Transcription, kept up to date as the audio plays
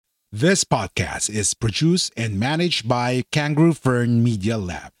This podcast is produced and managed by Kangaroo Fern Media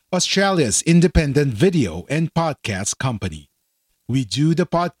Lab, Australia's independent video and podcast company. We do the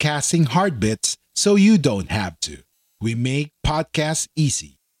podcasting hard bits so you don't have to. We make podcasts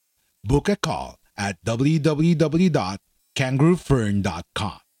easy. Book a call at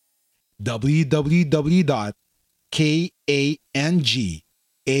www.kangaroofern.com.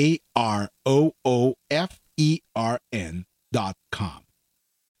 www.kangaroofern.com.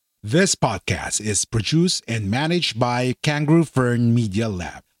 This podcast is produced and managed by Kangaroo Fern Media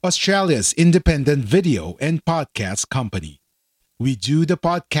Lab, Australia's independent video and podcast company. We do the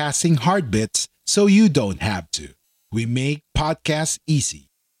podcasting hard bits so you don't have to. We make podcasts easy.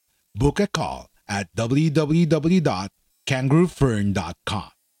 Book a call at www.kangaroofern.com.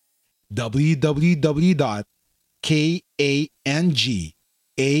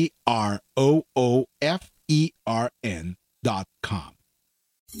 www.kangaroofern.com.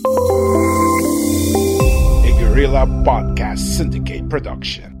 A Guerrilla Podcast Syndicate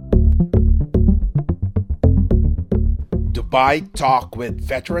production. Dubai Talk with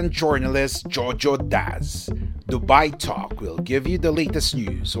veteran journalist Jojo Daz. Dubai Talk will give you the latest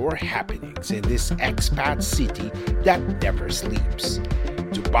news or happenings in this expat city that never sleeps.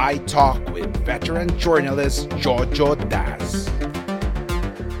 Dubai Talk with veteran journalist Jojo Daz.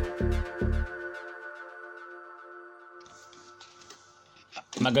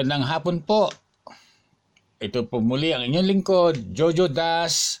 Magandang hapon po. Ito po muli ang inyong lingkod, Jojo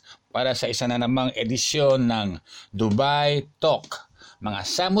Das, para sa isa na namang edisyon ng Dubai Talk. Mga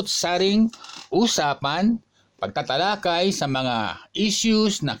samut-saring usapan, pagtatalakay sa mga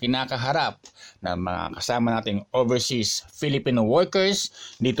issues na kinakaharap ng mga kasama nating overseas Filipino workers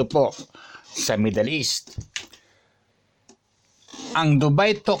dito po sa Middle East. Ang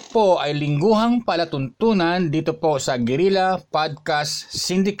Dubai Talk po ay lingguhang palatuntunan dito po sa Guerrilla Podcast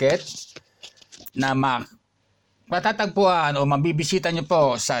Syndicate na matatagpuan o mabibisita nyo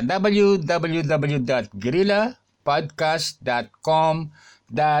po sa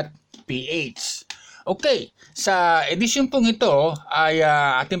www.guerrillapodcast.com.ph. Okay, sa edisyon pong ito ay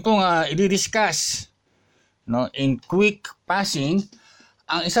atin pong i-discuss in quick passing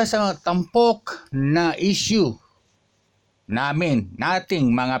ang isa sa tampok na issue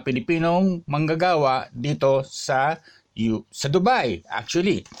nating mga Pilipinong manggagawa dito sa Dubai.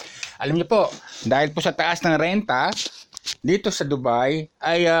 Actually, alam niyo po, dahil po sa taas ng renta dito sa Dubai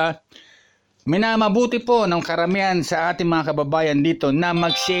ay minamabuti po ng karamihan sa ating mga kababayan dito na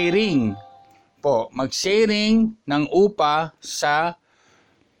mag-sharing ng upa sa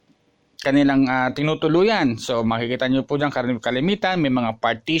kanilang tinutuluyan. So makikita niyo po diyan kalimitan may mga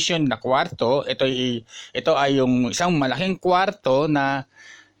partition na kwarto. Ito ay yung isang malaking kwarto na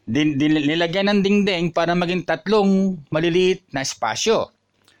nilagyan ng dingding para maging tatlong maliliit na espasyo.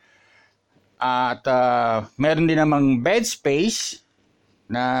 At meron din namang bed space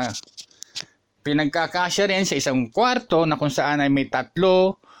na pinagkakasya rin sa isang kwarto na kung saan ay may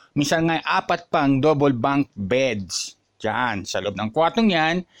tatlo, minsan nga apat pang double bunk beds diyan sa loob ng kwartong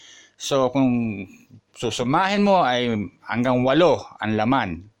yan. So kung susumahin mo ay hanggang 8 ang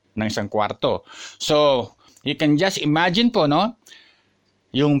laman ng isang kwarto. So you can just imagine po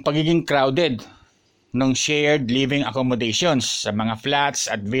yung pagiging crowded ng shared living accommodations sa mga flats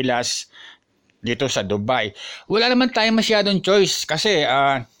at villas dito sa Dubai. Wala naman tayong masyadong choice kasi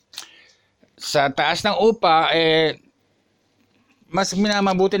sa taas ng upa mas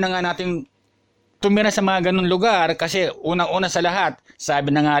minamabuti na nga nating tumira sa mga ganun lugar kasi unang-una sa lahat, sabi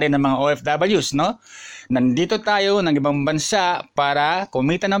na nga rin ng mga OFWs, nandito tayo ng ibang bansa para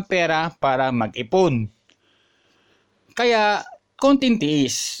kumita ng pera para mag-ipon. Kaya, konting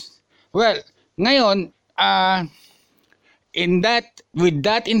tiis. Well, ngayon, with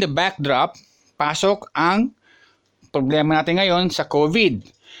that in the backdrop, pasok ang problema natin ngayon sa COVID.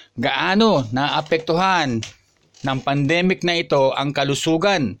 Gaano naapektuhan ng pandemic na ito ang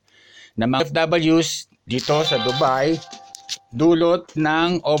kalusugan ng mga OFWs dito sa Dubai dulot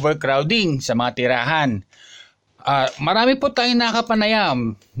ng overcrowding sa mga tirahan. Marami po tayong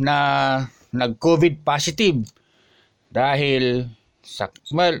nakapanayam na nag-COVID positive dahil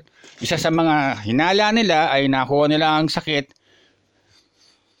isa sa mga hinala nila ay nakuha nila ang sakit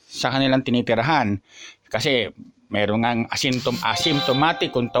sa kanilang tinitirahan kasi meron ngang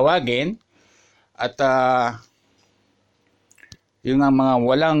asymptomatic kung tawagin at yung mga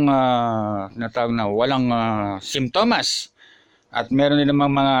walang simptomas at meron din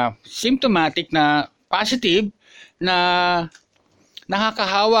namang mga symptomatic na positive na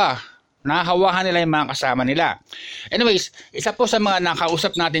nakahawahan nila yung mga kasama nila. Anyways, isa po sa mga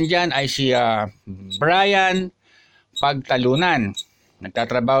nakausap natin dyan ay si Brian Pagtalunan.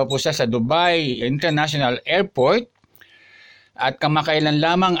 Nagtatrabaho po siya sa Dubai International Airport at kamakailan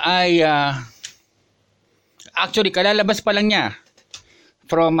lamang ay actually kalalabas pa lang niya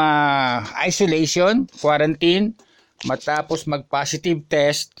from isolation, quarantine, matapos mag-positive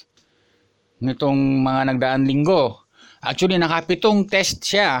test nitong mga nagdaang linggo. Actually, nakapitong test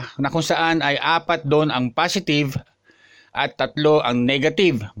siya na kung saan ay 4 doon ang positive at 3 ang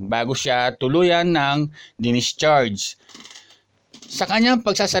negative bago siya tuluyan ng dinischarge. Sa kanyang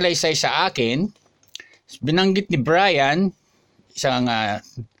pagsasalaysay sa akin, binanggit ni Brian, isang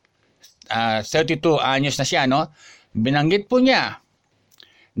 32 anyos na siya, no? Binanggit po niya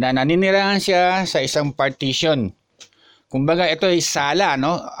na naninirahan siya sa isang partition. Kumbaga ito ay sala,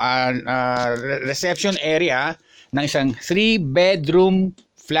 no? Reception area ng isang 3-bedroom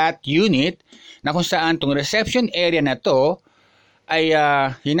flat unit na kung saan tong reception area na to ay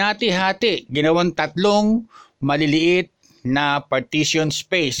hinati-hati, ginawang 3 maliliit na partition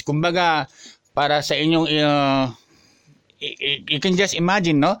space. Kumbaga, para sa inyong you can just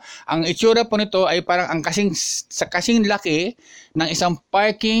imagine, no? Ang itsura po nito ay parang ang kasing laki ng isang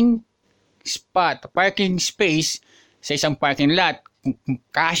parking space sa isang parking lot.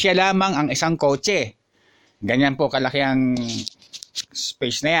 Kasya lamang ang isang kotse. Ganyan po kalaki ang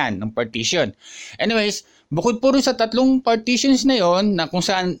space na yan ng partition. Anyways, bukod po rin sa 3 partitions na yon na kung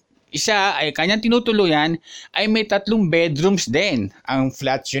saan isa ay kanyang tinutuluyan, ay may 3 bedrooms din ang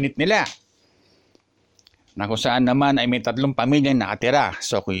flat unit nila. Na kung saan naman ay may 3 pamilyang nakatira.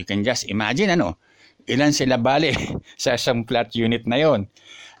 So you can just imagine ilan sila bale sa isang flat unit na yon.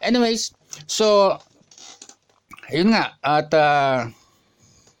 Anyways, so ayun nga, at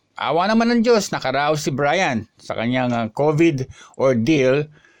awa naman ng Diyos, nakaraos si Brian sa kanyang COVID ordeal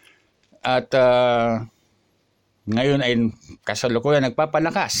at ngayon ay kasalukuyan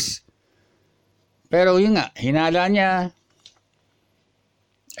nagpapalakas. Pero yun nga, hinala niya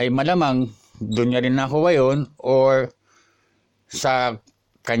ay malamang doon niya rin nakuha yun or sa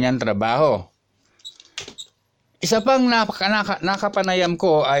kanyang trabaho. Isa pang nakapanayam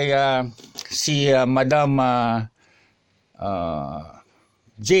ko ay si Madam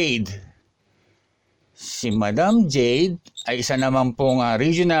Jade. Si Madam Jade ay isa naman pong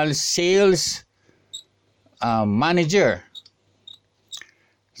regional sales manager.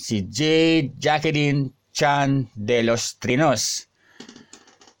 Si Jade Jacqueline Chan de los Trinos.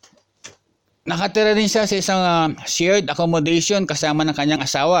 Nakatira din siya sa isang shared accommodation kasama ng kanyang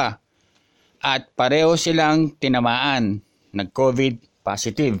asawa at pareho silang tinamaan, nag-COVID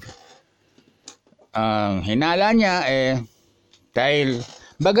positive. Ang hinala niya dahil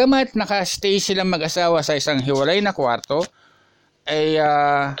bagamat nakastay silang mag-asawa sa isang hiwalay na kwarto, ay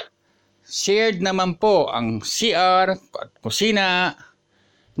shared naman po ang CR at kusina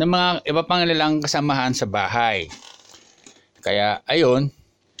ng mga iba pang nilang kasamahan sa bahay. Kaya ayun,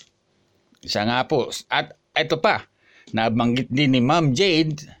 isa nga po. At ito pa, nabanggit din ni Ma'am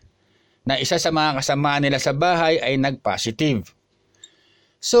Jade na isa sa mga kasama nila sa bahay ay nag-positive.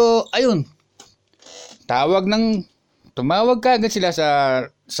 So ayun, tumawag kaagad sila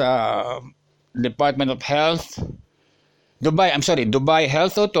sa Department of Health, Dubai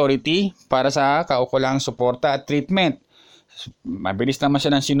Health Authority para sa kaukulang suporta at treatment. Mabilis naman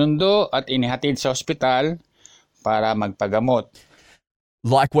siya ng sinundo at inihatid sa ospital para magpagamot.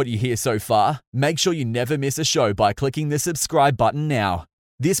 Like what you hear so far? Make sure you never miss a show by clicking the subscribe button now.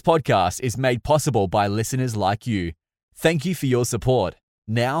 This podcast is made possible by listeners like you. Thank you for your support.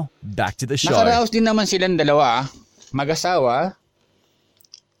 Now, back to the show. Nakaraos din naman silang dalawa, mag-asawa,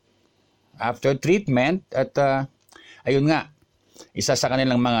 after treatment at ayun nga, isa sa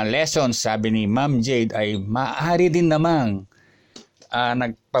kanilang mga lessons, sabi ni Ma'am Jade, ay maaari din namang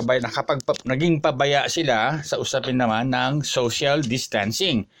naging pabaya sila sa usapin naman ng social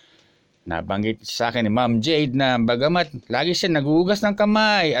distancing. Nabanggit sa akin ni Ma'am Jade na bagamat lagi siya naguhugas ng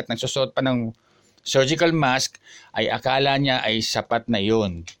kamay at nagsusot pa ng surgical mask, ay akala niya ay sapat na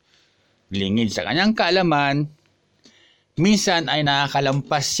yun. Lingid sa kanyang kaalaman, minsan ay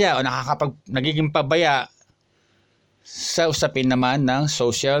nakakalampas siya o nagiging pabaya sa usapin naman ng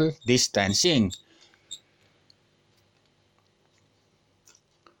social distancing.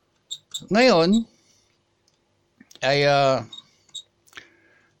 Ngayon ay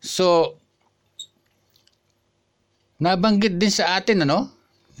so nabanggit din sa atin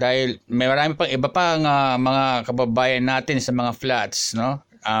dahil may marami pang iba pang mga kababayan natin sa mga flats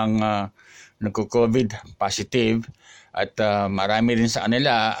ang nagko-COVID positive at marami din sa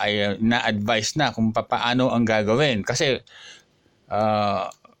kanila ay na-advise na kung paano ang gagawin kasi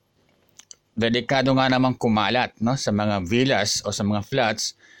delikado nga namang kumalat sa mga villas o sa mga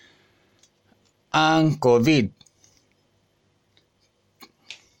flats ang COVID.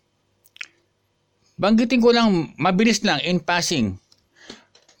 Banggitin ko lang, mabilis lang, in passing.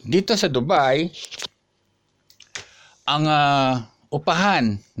 Dito sa Dubai, ang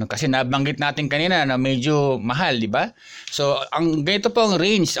upahan, kasi nabanggit natin kanina na medyo mahal, di ba? So, ang ganito po ang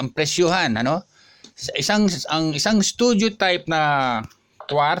range, ang presyuhan, ano? Isang studio type na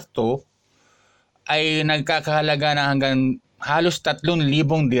kwarto ay nagkakahalaga na hanggang halos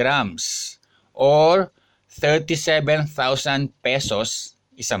 3,000 dirhams or 37,000 pesos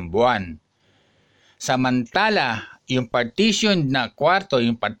isang buwan. Samantala, yung partition na kwarto,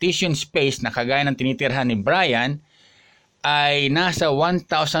 yung partition space na kagaya ng tinitirhan ni Brian ay nasa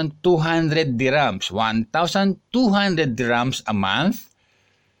 1,200 dirhams. 1,200 dirhams a month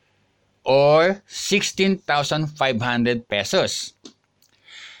or 16,500 pesos.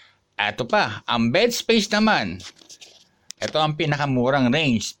 Ito pa, ang bed space naman, ito ang pinakamurang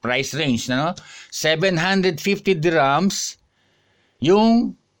range, price range, no? 750 dirhams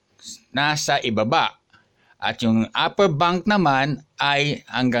yung nasa ibaba. At yung upper bunk naman ay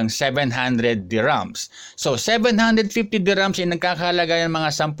hanggang 700 dirhams. So, 750 dirhams ay nagkakahalaga ng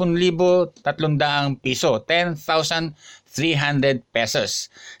mga 10,300 piso, 10,300 pesos.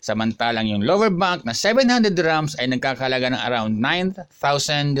 Samantalang yung lower bunk na 700 dirhams ay nagkakahalaga ng around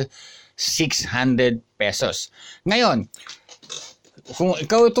 9,600 pesos. Ngayon, kung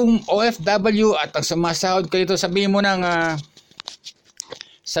ikaw itong OFW at ang sumasahod ka dito, sabihin mo ng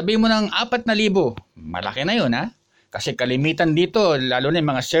 4,000, malaki na yun, ha? Kasi kalimitan dito, lalo na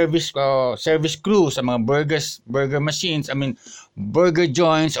yung mga service crew sa mga burger machines, burger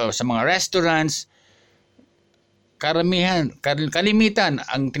joints o sa mga restaurants, kalimitan,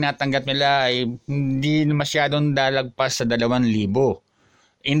 ang tinatanggap nila ay hindi masyadong dalagpas sa 2,000.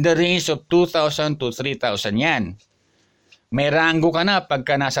 In the range of 2,000 to 3,000 yan. May ranggo ka na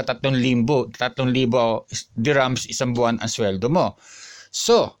pagka nasa 3,000 dirhams isang buwan ang sweldo mo.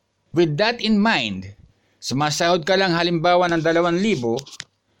 So, with that in mind, sumasahod ka lang halimbawa ng 2,000,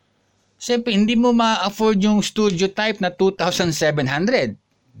 siyempre hindi mo ma-afford yung studio type na 2,700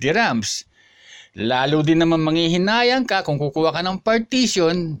 dirhams. Lalo din naman manghihinayang ka kung kukuha ka ng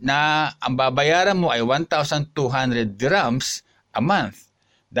partition na ang babayaran mo ay 1,200 dirhams a month.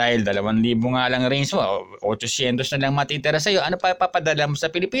 Dahil 2,000 nga lang range mo, 800 na lang matitira sa'yo, ano pa ipapadala mo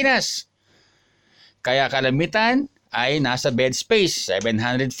sa Pilipinas? Kaya kalamitan ay nasa bed space,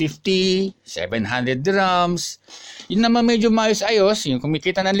 750, 700 dirhams. Yun naman medyo maayos-ayos, yung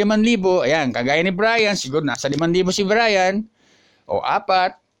kumikita ng 5,000, ayan, kagaya ni Brian, siguro nasa 5,000 si Brian, o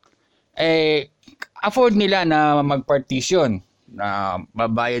 4, afford nila na mag-partition, na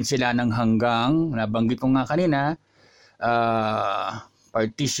babayad sila ng hanggang, nabanggit ko nga kanina,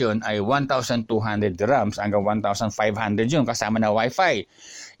 partition ay 1,200 dirhams hanggang 1,500 yun, kasama na wifi.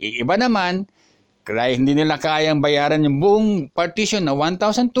 Iba naman, kaya hindi nila kayang bayaran yung buong partition na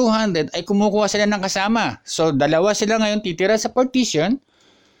 1,200 ay kumukuha sila ng kasama. So, dalawa sila ngayon titira sa partition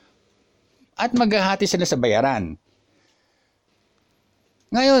at maghahati sila sa bayaran.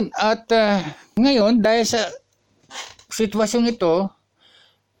 Ngayon, dahil sa sitwasyong ito,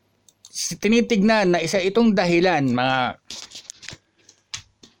 tinitignan na isa itong dahilan, mga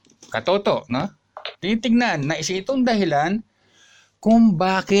katoto, no? Tinitignan na isa itong dahilan kung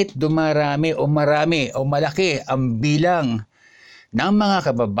bakit marami o malaki ang bilang ng mga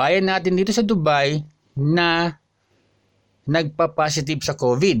kababayan natin dito sa Dubai na nagpa-positive sa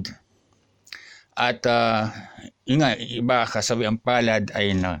COVID. At iba kasawiang palad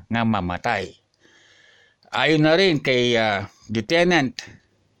ay namamatay. Ayon na rin kay Lieutenant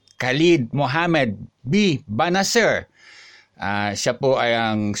Khalid Mohammed B. Banasser, siya po ay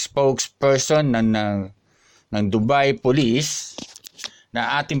ang spokesperson ng Dubai Police,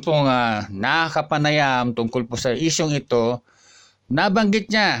 na ating pong nakakapanayam tungkol po sa isyong ito.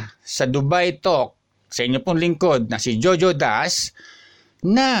 Nabanggit niya sa Dubai Talk sa inyo pong lingkod na si Jojo Das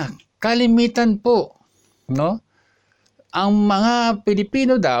na kalimitan po, no, ang mga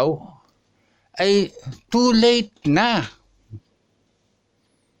Pilipino daw ay too late na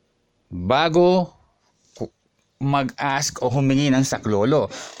bago mag-ask o humingi ng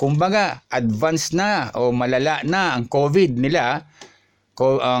saklolo. Kumbaga, advanced na o malala na ang COVID nila,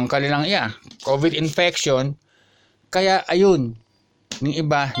 ang kanilang COVID infection, kaya ayun, yung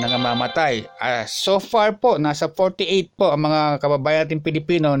iba nangangamatay. So far po, nasa 48 po ang mga kababayan nating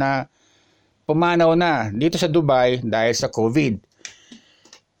Pilipino na pumanaw na dito sa Dubai dahil sa COVID.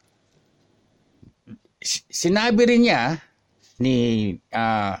 Sinabi rin niya ni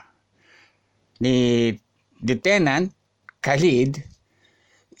Lieutenant Khalid,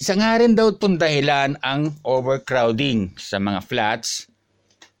 isa nga rin daw itong dahilan ang overcrowding sa mga flats.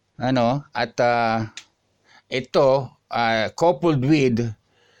 At ito coupled with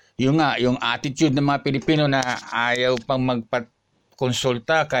yung attitude ng mga Pilipino na ayaw pang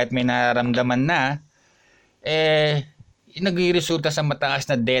magpakonsulta kahit may nararamdaman na, nagre-resulta sa mataas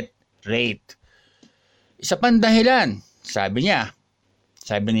na death rate. Isa pang dahilan, sabi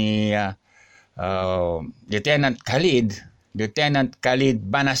ni Lieutenant Khalid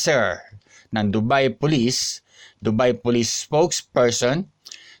Banasser ng Dubai Police spokesperson,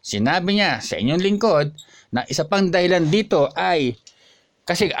 sinabi niya sa inyong lingkod na isa pang dahilan dito ay,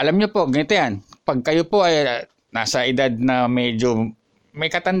 kasi alam niyo po, ganito yan, pag kayo po ay nasa edad na medyo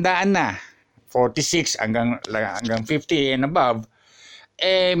may katandaan na, 46 hanggang 50 and above,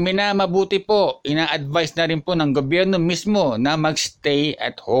 minamabuti po, ina-advise na rin po ng gobyerno mismo na magstay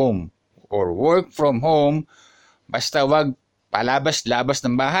at home or work from home, basta wag palabas-labas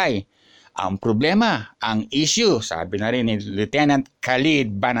ng bahay. Ang problema, ang issue, sabi na rin ni Lieutenant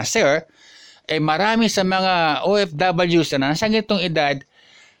Khalid Banasser, marami sa mga OFWs na nasa ganitong edad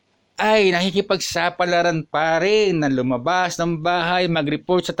ay nakikipagsapalaran pa rin na lumabas ng bahay,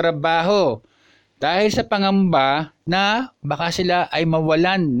 mag-report sa trabaho dahil sa pangamba na baka sila ay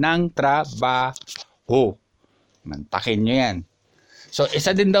mawalan ng trabaho. Mantakin nyo yan. So,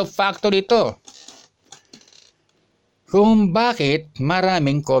 isa din daw factor ito kung bakit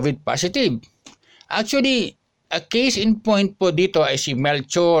maraming COVID positive. Actually, a case in point po dito ay si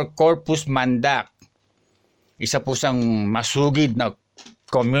Melchor Corpus Mandak. Isa po siyang masugid na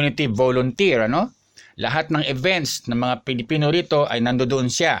community volunteer, ano? Lahat ng events ng mga Pilipino rito ay nandoon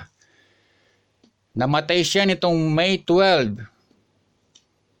siya. Namatay siya nitong May 12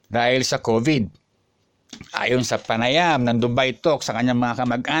 dahil sa COVID. Ayon sa panayam ng Dubai Talk sa kanyang mga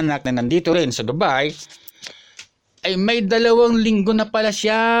kamag-anak na nandito rin sa Dubai, ay may 2 linggo na pala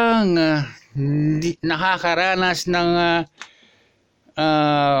siyang nakakaranas ng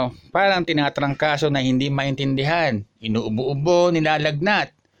parang tinatrangkaso na hindi maintindihan. Inuubo-ubo,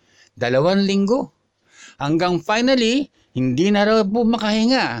 nilalagnat. 2 linggo. Hanggang finally, hindi na raw po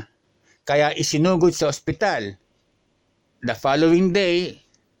makahinga. Kaya isinugod sa ospital. The following day,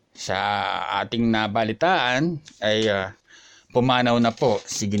 sa ating nabalitaan, ay pumanaw na po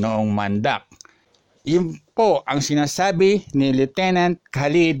si Ginoong Mandak. Yun po ang sinasabi ni Lieutenant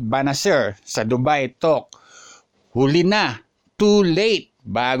Khalid Banasser sa Dubai Talk. Huli na, too late,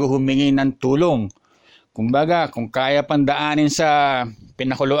 bago humingi ng tulong. Kumbaga, kung kaya pandaanin sa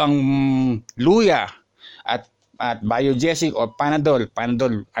pinakuloang luya at biogesic o Panadol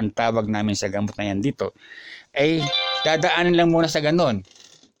ang tawag namin sa gamot na yan dito, ay dadaanin lang muna sa ganon.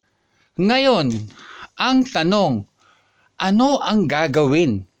 Ngayon, ang tanong, ano ang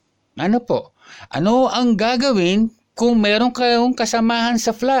gagawin? Ano po? Ano ang gagawin kung meron kayong kasamahan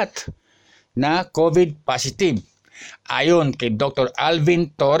sa flat na COVID positive? Ayon kay Dr. Alvin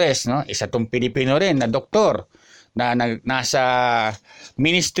Torres, no? Isa tong Pilipino rin na doktor na nasa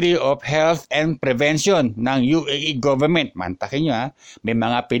Ministry of Health and Prevention ng UAE government. Mantakin nyo, ha? May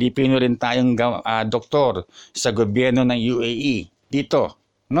mga Pilipino rin tayong doktor sa gobyerno ng UAE dito,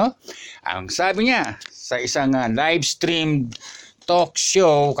 no? Ang sabi niya sa isang live stream talk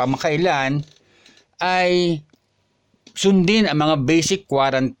show kamakailan ay sundin ang mga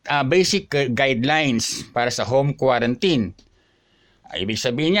basic guidelines para sa home quarantine. Ibig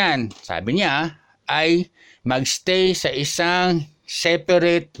sabihin niyan, sabi niya, ay magstay sa isang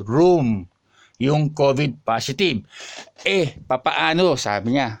separate room yung COVID positive. Papaano,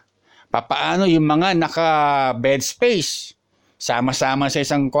 sabi niya, papaano yung mga naka-bed space? Sama-sama sa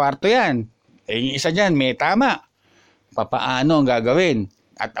isang kwarto yan. Yung isa dyan, may tama. Papaano ang gagawin?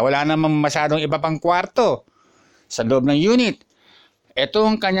 At wala namang masyadong iba pang kwarto sa loob ng unit. Ito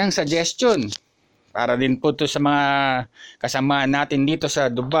ang kanyang suggestion. Para din po to sa mga kasama natin dito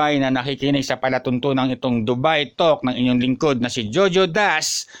sa Dubai na nakikinig sa palatuntunang itong Dubai Talk ng inyong lingkod na si Jojo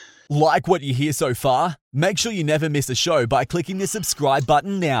Das. Like what you hear so far? Make sure you never miss a show by clicking the subscribe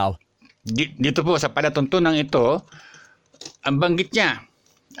button now. Dito po sa palatuntunang ito, ang banggit niya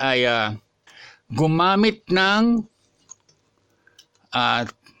ay gumamit ng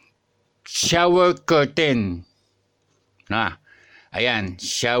shower curtain. Ayan,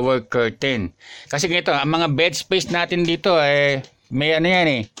 shower curtain. Kasi ganito, ang mga bed space natin dito may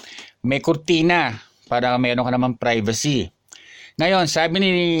may kurtina para mayroon ka naman privacy. Ngayon, sabi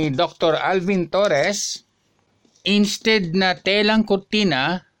ni Dr. Alvin Torres, instead na telang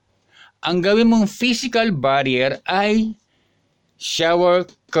kurtina, ang gawin mong physical barrier ay shower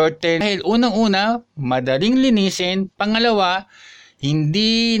curtain. Dahil unang-una, madaling linisin. Pangalawa,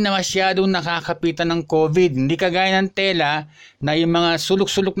 hindi na masyadong nakakapitan ng COVID. Hindi kagaya ng tela na yung mga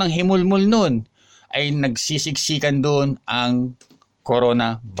sulok-sulok ng himulmul nun ay nagsisiksikan doon ang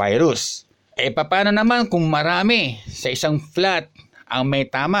coronavirus. Paano naman kung marami sa isang flat ang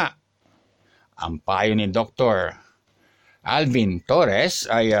may tama. Ang payo ni Dr. Alvin Torres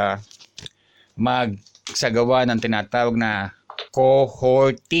ay magsagawa ng tinatawag na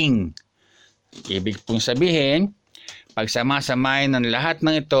cohorting. Ibig pong sabihin, pagsama-samahin ng lahat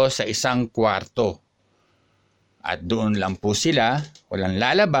ng ito sa isang kwarto. At doon lang po sila, walang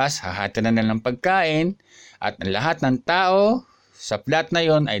lalabas, hahatiran na ng pagkain, at ang lahat ng tao sa flat na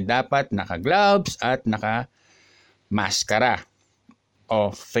yon ay dapat naka-gloves at naka-maskara. O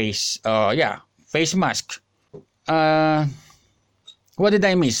face mask. What did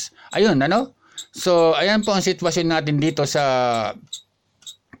I miss? Ayun, ano? So, ayan po ang sitwasyon natin dito sa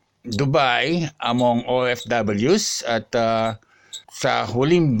Dubai among OFWs at sa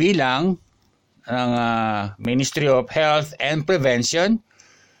huling bilang ng Ministry of Health and Prevention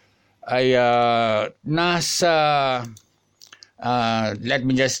ay nasa let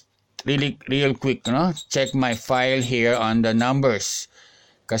me just real quick check my file here on the numbers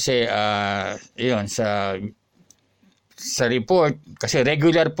kasi yun sa report kasi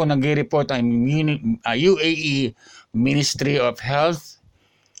regular po nagre-report ang UAE Ministry of Health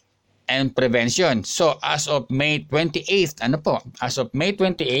and Prevention. So as of May 28th, as of May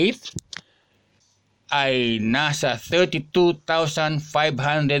 28th ay nasa 32,532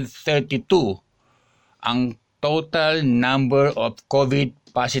 ang total number of COVID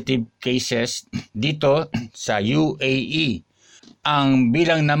positive cases dito sa UAE. Ang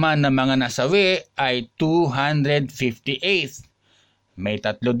bilang naman ng mga nasawi ay 258. May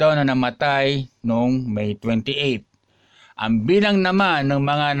 3 daw na namatay noong May 28. Ang bilang naman ng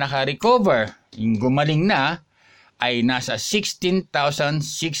mga naka-recover, yung gumaling na, ay nasa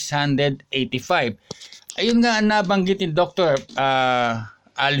 16,685. Ayun nga nabanggit ni Dr.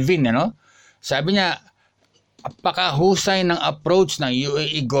 Alvin, Sabi niya, apakahusay ng approach ng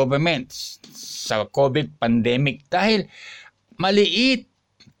UAE government sa COVID pandemic dahil maliit,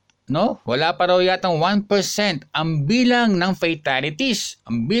 wala pa raw yatang 1% ang bilang ng fatalities,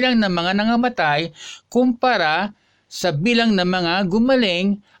 ang bilang ng mga nangamatay kumpara sa bilang ng mga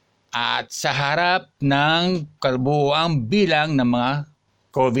gumaling at sa harap ng kabuuang bilang ng mga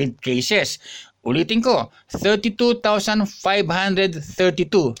COVID cases. Ulitin ko,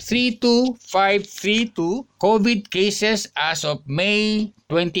 32,532, 32532 COVID cases as of May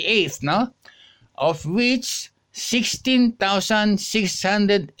 28th, of which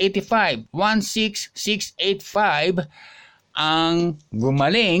 16,685, 16,685 ang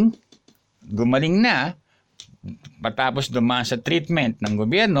gumaling na matapos dumaan sa treatment ng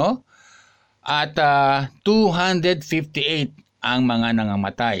gobyerno at 258 ang mga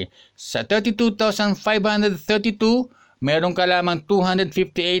nangamatay. Sa 32,532, meron ka lamang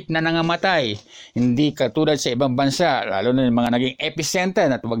 258 na nangamatay. Hindi katulad sa ibang bansa, lalo na yung mga naging epicenter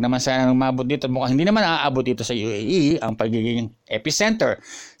na wag naman sana umabot dito. Mukhang hindi naman aabot dito sa UAE ang pagiging epicenter.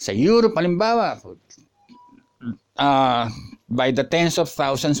 Sa Europe, halimbawa, by the tens of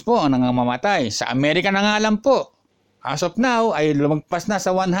thousands po ang nangangamatay. Sa Amerika na nga lang po, as of now, ay lumagpas na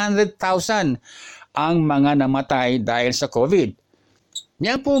sa 100,000 ang mga namatay dahil sa COVID.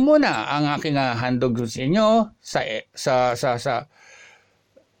 Yan po muna ang aking handog sa inyo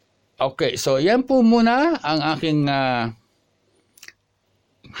Okay, so yan po muna ang aking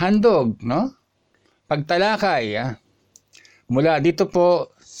handog, pagtalakay mula dito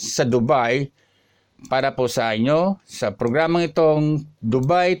po sa Dubai para po sa inyo sa programang itong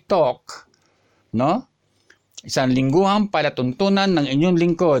Dubai Talk, isang lingguhang palatuntunan ng inyong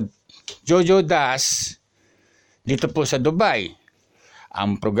lingkod, Jojo Das, dito po sa Dubai.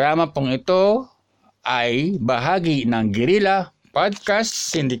 Ang programa pong ito ay bahagi ng Guerrilla Podcast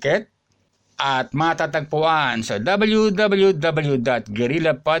Syndicate at matatagpuan sa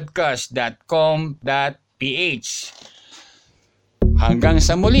www.guerrillapodcast.com.ph. Hanggang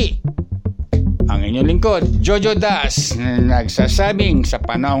sa muli, ang inyong lingkod, Jojo Das, nagsasabing sa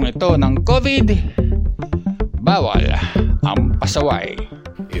panahong ito ng COVID, bawal ang pasaway.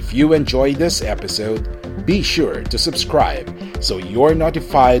 If you enjoyed this episode, be sure to subscribe so you're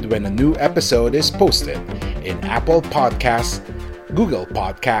notified when a new episode is posted in Apple Podcasts, Google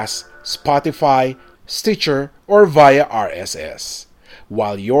Podcasts, Spotify, Stitcher, or via RSS.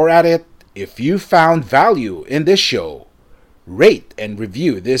 While you're at it, if you found value in this show, rate and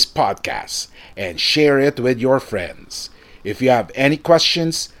review this podcast and share it with your friends. If you have any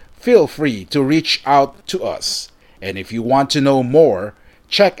questions, feel free to reach out to us. And if you want to know more,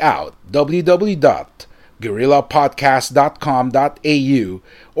 check out www.guerrillapodcast.com.au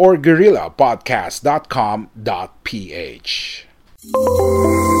or guerrillapodcast.com.ph.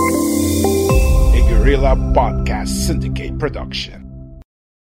 A Guerrilla Podcast Syndicate production.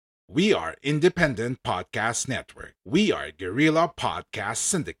 We are Independent Podcast Network. We are Guerrilla Podcast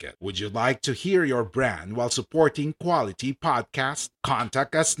Syndicate. Would you like to hear your brand while supporting quality podcasts?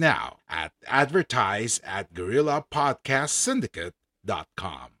 Contact us now at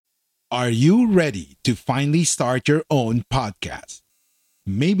advertise@guerrillapodcastsyndicate.com. Are you ready to finally start your own podcast?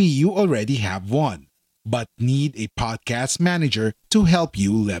 Maybe you already have one, but need a podcast manager to help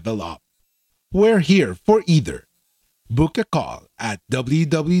you level up. We're here for either. Book a call at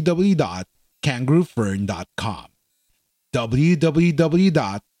www.kangaroofern.com.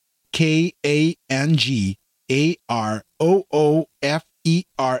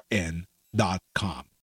 www.kangaroofern.com.